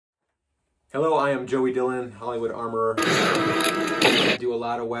Hello, I am Joey Dillon, Hollywood Armorer. I do a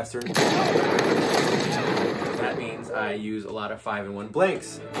lot of Westerns. That means I use a lot of 5-in-1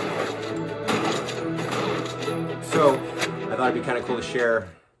 blanks. So I thought it'd be kind of cool to share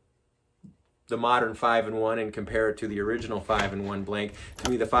the modern 5-in-1 and compare it to the original 5-in-1 blank.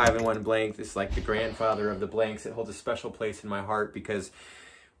 To me, the 5-in-1 blank is like the grandfather of the blanks. It holds a special place in my heart because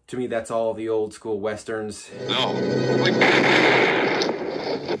to me, that's all the old school Westerns. No.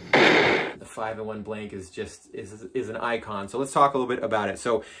 The 5-in-1 blank is just is an icon. So let's talk a little bit about it.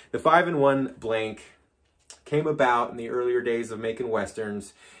 So the 5-in-1 blank came about in the earlier days of making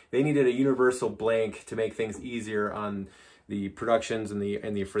Westerns. They needed a universal blank to make things easier on the productions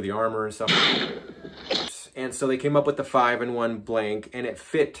and for the armor and stuff. And so they came up with the 5-in-1 blank, and it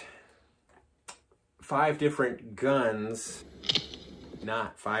fit 5 different guns,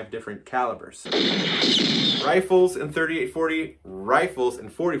 not 5 different calibers. Rifles in 38-40, rifles in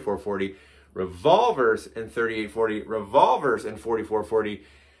 44-40, revolvers in 38-40, revolvers in 44-40,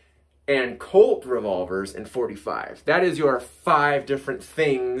 and Colt revolvers in 45. That is your 5 different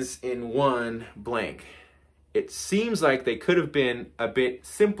things in one blank. It seems like they could have been a bit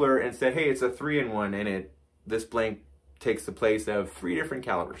simpler and said, hey, it's a 3-in-1, and this blank takes the place of 3 different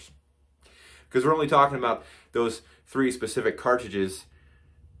calibers. Because we're only talking about those 3 specific cartridges,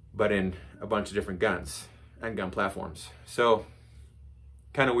 but in a bunch of different guns and gun platforms. So,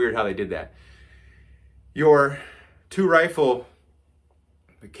 kind of weird how they did that. Your 2 rifle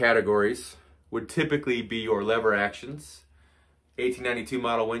categories would typically be your lever actions, 1892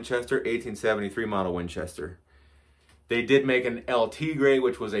 model Winchester, 1873 model Winchester. They did make an LT grade,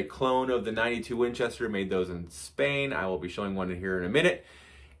 which was a clone of the 92 Winchester, made those in Spain. I will be showing one here in a minute.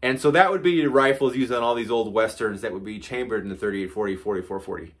 And so that would be your rifles used on all these old Westerns that would be chambered in the 38-40,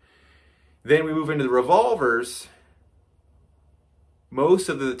 44-40. Then we move into the revolvers. Most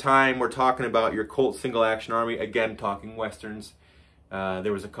of the time we're talking about your Colt single action army, again talking Westerns.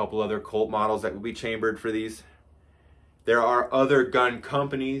 There was a couple other Colt models that would be chambered for these. There are other gun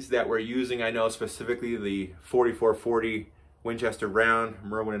companies that were using, I know specifically the 44-40 Winchester round.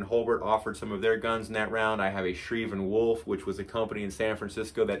 Merwin and Holbert offered some of their guns in that round. I have a Shreve and Wolf, which was a company in San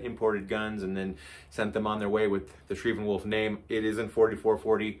Francisco that imported guns and then sent them on their way with the Shreve and Wolf name. It is in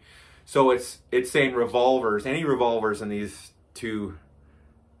 44-40. So it's saying revolvers, any revolvers in these 2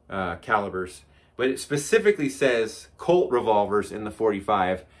 calibers. But it specifically says Colt revolvers in the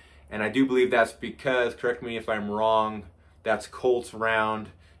 45. And I do believe that's because, correct me if I'm wrong, that's Colt's round.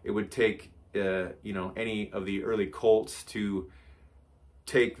 It would take, any of the early Colts to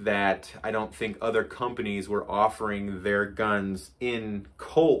take that. I don't think other companies were offering their guns in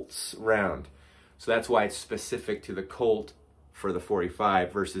Colt's round. So that's why it's specific to the Colt for the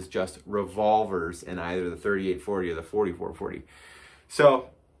 45 versus just revolvers in either the 38-40 or the 44-40. So,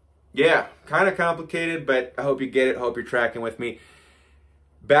 yeah, kind of complicated, but I hope you get it. I hope you're tracking with me.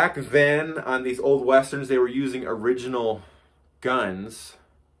 Back then, on these old Westerns, they were using original guns.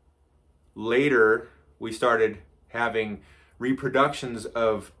 Later, we started having reproductions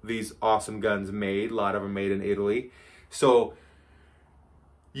of these awesome guns made. A lot of them made in Italy. So,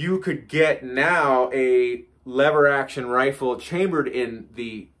 you could get now a lever action rifle chambered in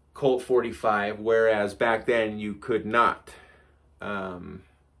the Colt 45, whereas back then you could not.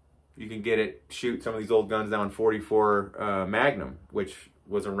 You can shoot some of these old guns now in 44 Magnum, which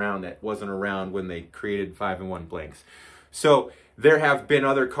was around, that wasn't around when they created 5-in-1 blanks. So there have been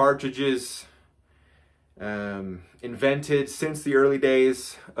other cartridges invented since the early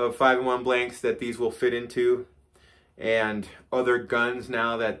days of 5-in-1 blanks that these will fit into, and other guns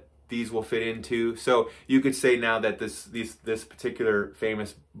now that these will fit into. So you could say now that this particular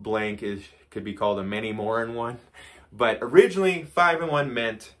famous blank could be called a many more in one. But originally 5-in-1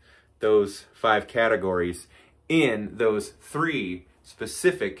 meant those 5 categories in those 3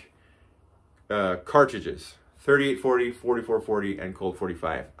 specific cartridges: 38-40, 44-40, and Colt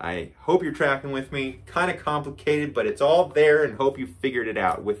 45. I hope you're tracking with me. Kind of complicated, but it's all there, and hope you figured it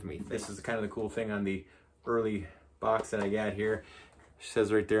out with me. This is kind of the cool thing on the early box that I got here. It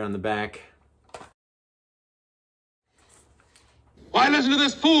says right there on the back. Why listen to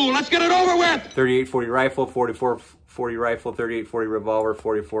this fool? Let's get it over with! 38-40 rifle, 44-40 rifle, 38-40 revolver,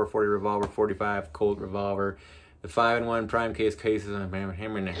 44-40 revolver, 45 Colt revolver. The 5-in-1 prime cases on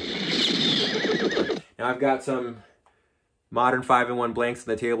hammer. Now I've got some modern 5-in-1 blanks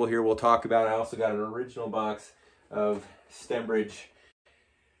on the table here we'll talk about. I also got an original box of Stembridge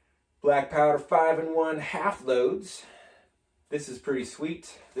black powder 5-in-1 half loads. This is pretty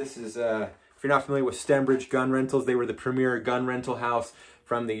sweet. This is, if you're not familiar with Stembridge Gun Rentals, they were the premier gun rental house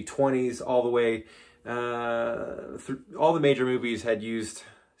from the 20s all the way, all the major movies had used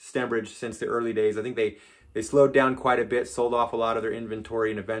Stembridge since the early days. I think they slowed down quite a bit, sold off a lot of their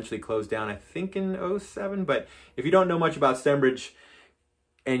inventory, and eventually closed down, I think, in '07. But if you don't know much about Stembridge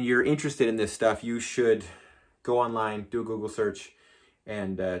and you're interested in this stuff, you should go online, do a Google search,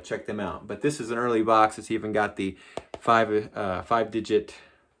 and check them out. But this is an early box. It's even got the five-digit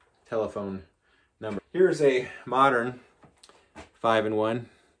telephone number. Here's a modern 5-in-1.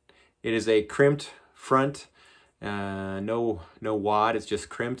 It is a crimped front. No wad, it's just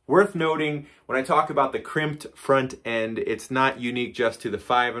crimped. Worth noting, when I talk about the crimped front end, it's not unique just to the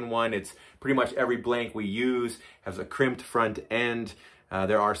 5-in-1. It's pretty much every blank we use has a crimped front end.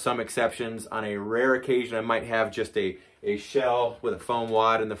 There are some exceptions. On a rare occasion, I might have just a shell with a foam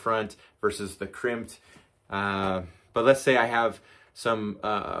wad in the front versus the crimped. But let's say I have some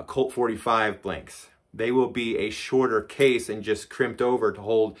Colt 45 blanks. They will be a shorter case and just crimped over to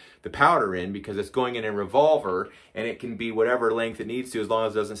hold the powder in, because it's going in a revolver, and it can be whatever length it needs to as long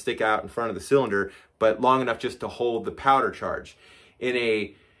as it doesn't stick out in front of the cylinder, but long enough just to hold the powder charge. In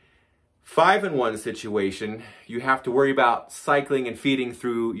a 5-in-1 situation, you have to worry about cycling and feeding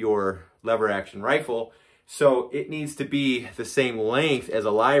through your lever action rifle, so it needs to be the same length as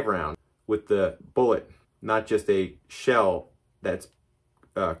a live round with the bullet, not just a shell that's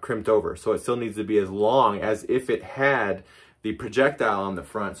crimped over. So it still needs to be as long as if it had the projectile on the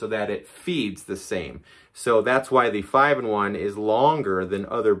front, so that it feeds the same. So that's why the 5-in-1 is longer than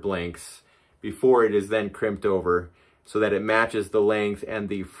other blanks before it is then crimped over, so that it matches the length and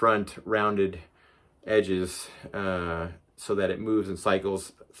the front rounded edges, so that it moves and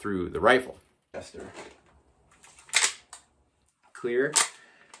cycles through the rifle. Clear.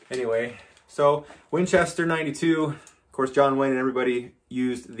 Anyway, so Winchester 92, of course, John Wayne and everybody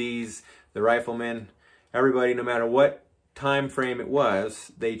used these, the riflemen, everybody, no matter what time frame it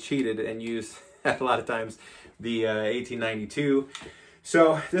was, they cheated and used a lot of times the 1892.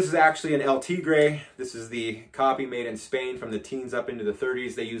 So this is actually an LT gray. This is the copy made in Spain from the teens up into the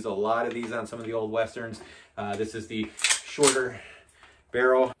 30s. They used a lot of these on some of the old Westerns. This is the shorter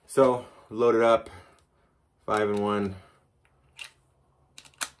barrel. So load it up, 5-in-1.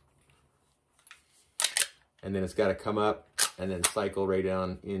 And then it's got to come up and then cycle right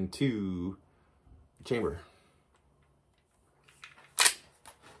down into the chamber.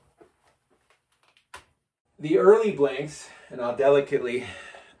 The early blanks, and I'm going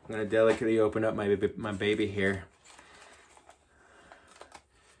to delicately open up my baby here.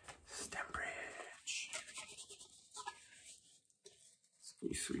 Stembridge. It's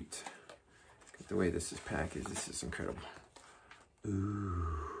pretty sweet. Look at the way this is packaged. This is incredible.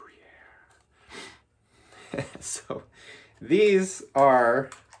 Ooh. So these are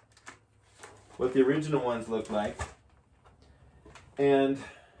what the original ones look like, and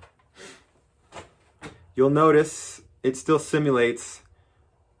you'll notice it still simulates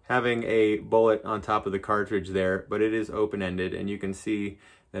having a bullet on top of the cartridge there, but it is open-ended, and you can see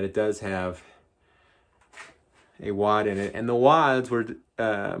that it does have a wad in it, and the wads were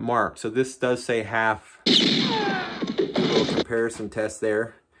marked, so this does say half. A little comparison test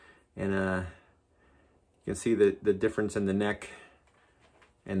there, and you can see the difference in the neck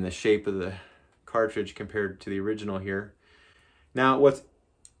and the shape of the cartridge compared to the original here. Now, what's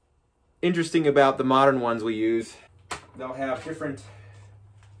interesting about the modern ones we use, they'll have different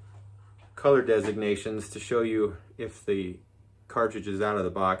color designations to show you, if the cartridge is out of the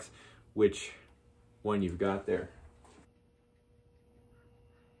box, which one you've got there.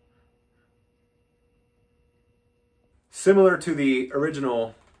 Similar to the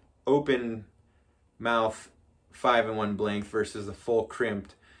original open mouth 5-in-1 blank versus the full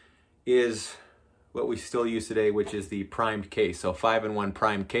crimped is what we still use today, which is the primed case. So 5-in-1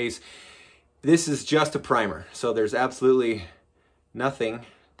 primed case. This is just a primer, so there's absolutely nothing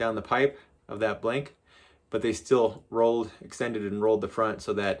down the pipe of that blank, but they still extended and rolled the front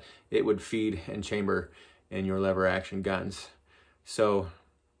so that it would feed and chamber in your lever action guns. So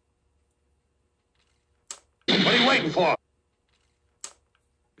what are you waiting for?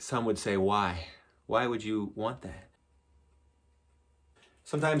 Some would say, why? Why would you want that?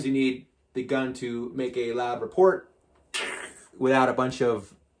 Sometimes you need the gun to make a loud report without a bunch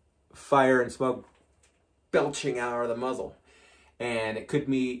of fire and smoke belching out of the muzzle. And it could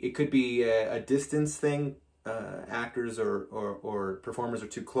be a distance thing. Actors or performers are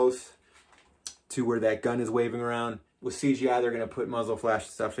too close to where that gun is waving around. With CGI, they're going to put muzzle flash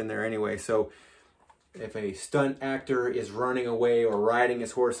stuff in there anyway. So if a stunt actor is running away or riding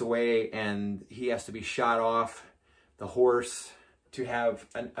his horse away and he has to be shot off the horse to have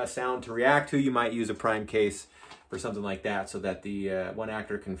a sound to react to, you might use a prime case for something like that, so that the one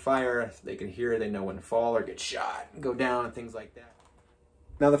actor can fire, they can hear, they know when to fall or get shot and go down and things like that.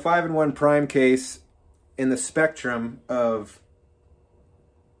 Now the 5-in-1 prime case, in the spectrum of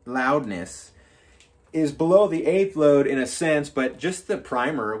loudness, is below the 8th load in a sense, but just the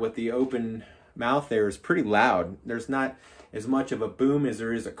primer with the open mouth there is pretty loud. There's not as much of a boom as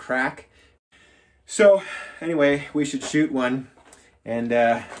there is a crack. So anyway, we should shoot one. And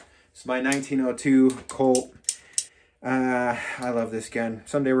it's my 1902 Colt. I love this gun.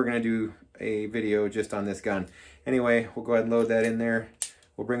 Someday we're going to do a video just on this gun. Anyway, we'll go ahead and load that in there.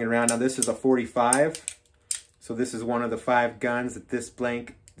 We'll bring it around. Now this is a 45. So this is one of the 5 guns that this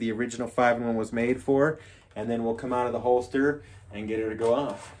blank, the original 5-in-1 was made for. And then we'll come out of the holster and get her to go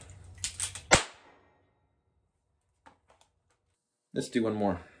off. Let's do one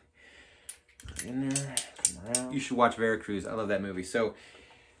more. In there, come around. You should watch Veracruz. I love that movie. So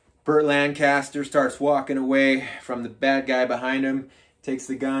Burt Lancaster starts walking away from the bad guy behind him, takes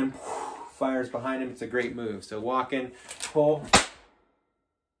the gun, fires behind him. It's a great move. So walk in, pull.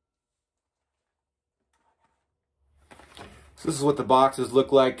 So this is what the boxes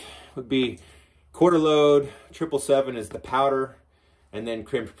look like. Would be quarter load, 777 is the powder, and then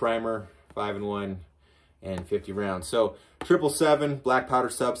crimped primer, 5-in-1, and 50 rounds. So 777 black powder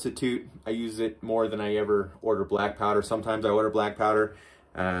substitute. I use it more than I ever order black powder. Sometimes I order black powder,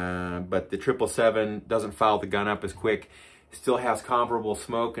 but the 777 doesn't foul the gun up as quick. Still has comparable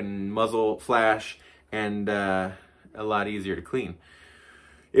smoke and muzzle flash, and a lot easier to clean.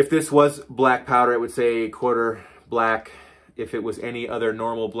 If this was black powder, it would say quarter black. If it was any other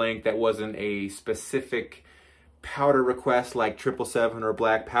normal blank that wasn't a specific powder request like 777 or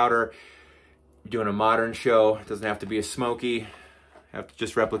black powder, doing a modern show, it doesn't have to be a smoky, have to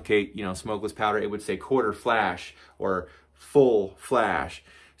just replicate, you know, smokeless powder, it would say quarter flash or full flash.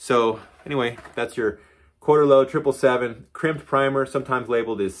 So anyway, that's your quarter load 777. Crimped primer, sometimes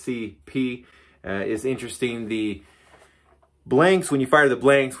labeled as CP, is interesting. The blanks, when you fire the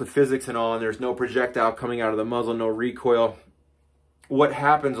blanks with physics and all, and there's no projectile coming out of the muzzle, no recoil, what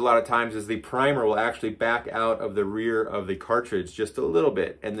happens a lot of times is the primer will actually back out of the rear of the cartridge just a little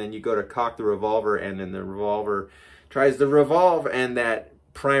bit, and then you go to cock the revolver, and then the revolver tries to revolve, and that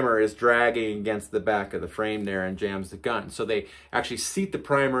primer is dragging against the back of the frame there and jams the gun. So they actually seat the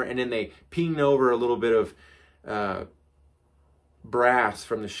primer, and then they ping over a little bit of brass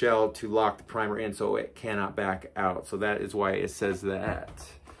from the shell to lock the primer in so it cannot back out. So that is why it says that.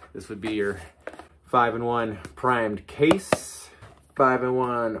 This would be your 5-in-1 primed case.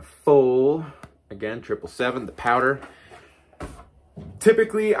 5-in-1 full, again, 777, the powder.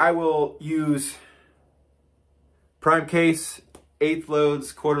 Typically, I will use prime case, 8th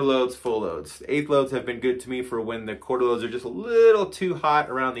loads, quarter loads, full loads. The 8th loads have been good to me for when the quarter loads are just a little too hot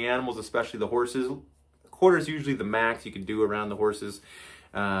around the animals, especially the horses. Quarter is usually the max you can do around the horses.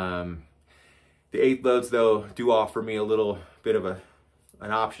 The 8th loads, though, do offer me a little bit of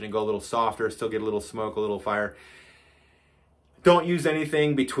an option to go a little softer, still get a little smoke, a little fire. Don't use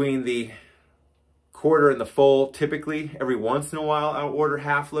anything between the quarter and the full. Typically, every once in a while, I'll order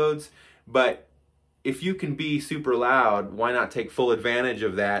half loads. But if you can be super loud, why not take full advantage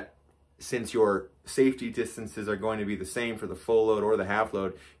of that? Since your safety distances are going to be the same for the full load or the half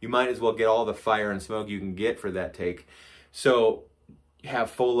load, you might as well get all the fire and smoke you can get for that take. So have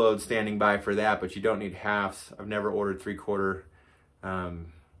full load standing by for that, but you don't need halves. I've never ordered 3/4.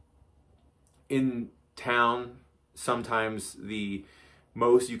 In town, sometimes the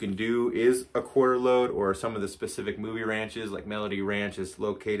most you can do is a quarter load, or some of the specific movie ranches, like Melody Ranch is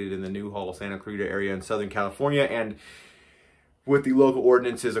located in the Newhall, Santa Clarita area in Southern California, and with the local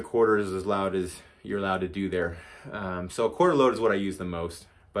ordinances, a quarter is as loud as you're allowed to do there. So a quarter load is what I use the most,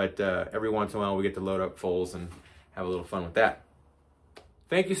 but every once in a while we get to load up fulls and have a little fun with that.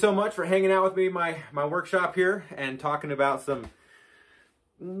 Thank you so much for hanging out with me in my workshop here and talking about some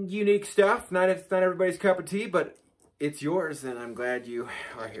unique stuff. It's not everybody's cup of tea, but it's yours, and I'm glad you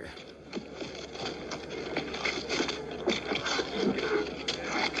are here.